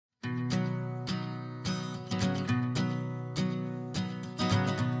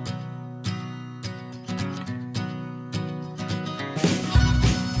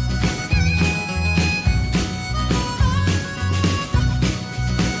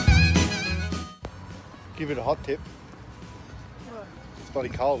give it a hot tip. What? It's bloody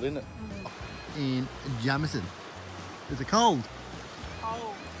cold, isn't it? In Jamieson. Is it cold?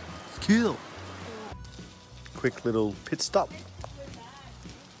 Cold. It's cool. Quick little pit stop.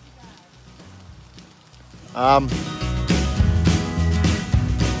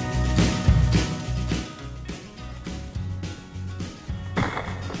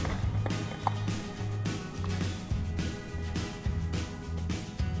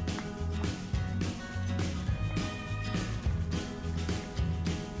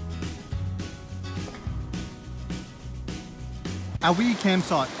 Our wee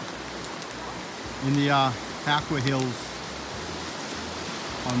campsite in the howqua Hills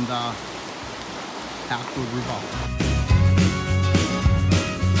on the howqua River.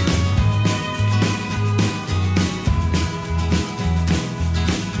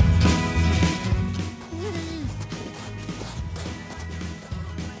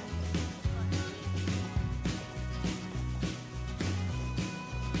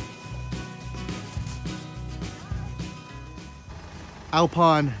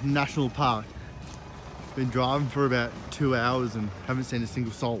 Alpine National Park. Been driving for about 2 hours and haven't seen a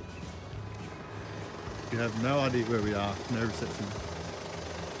single soul. You have no idea where we are, no reception.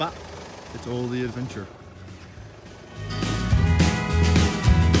 But it's all the adventure.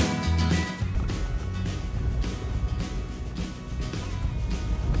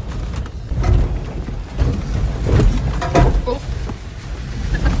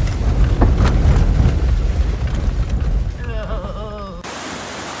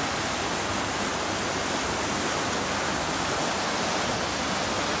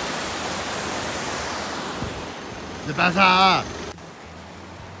 The bazaar!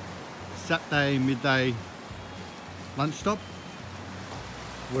 Saturday midday lunch stop.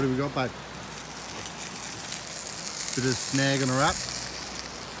 What do we got, babe? Bit of snag on a wrap.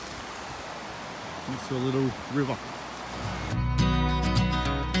 Next to a little river.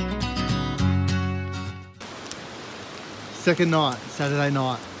 Second night, Saturday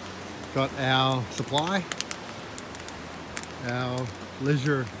night. Got our supply, our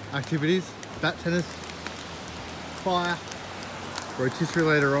leisure activities, bat tennis, fire, rotisserie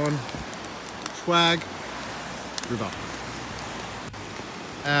later on, swag, river.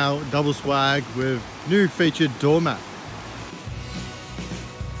 Our double swag with new featured doormat.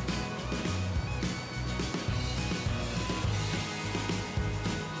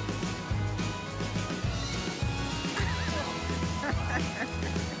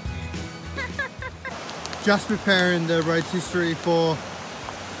 Just preparing the rotisserie for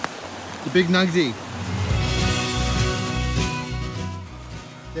the big nugsy.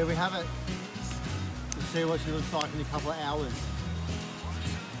 There we have it. We'll see what she looks like in a couple of hours.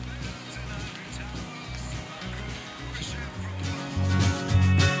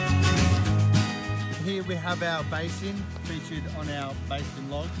 Here we have our basin featured on our basin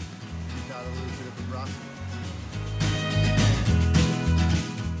log. We've got a little bit of a rough.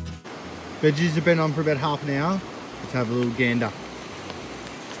 Veggies have been on for about half an hour. Let's have a little gander.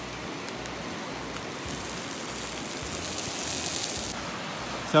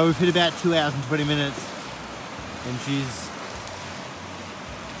 So we've hit about 2 hours and 20 minutes and she's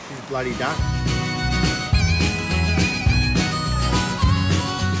bloody done.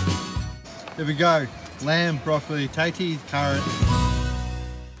 There we go. Lamb, broccoli, taties, carrot.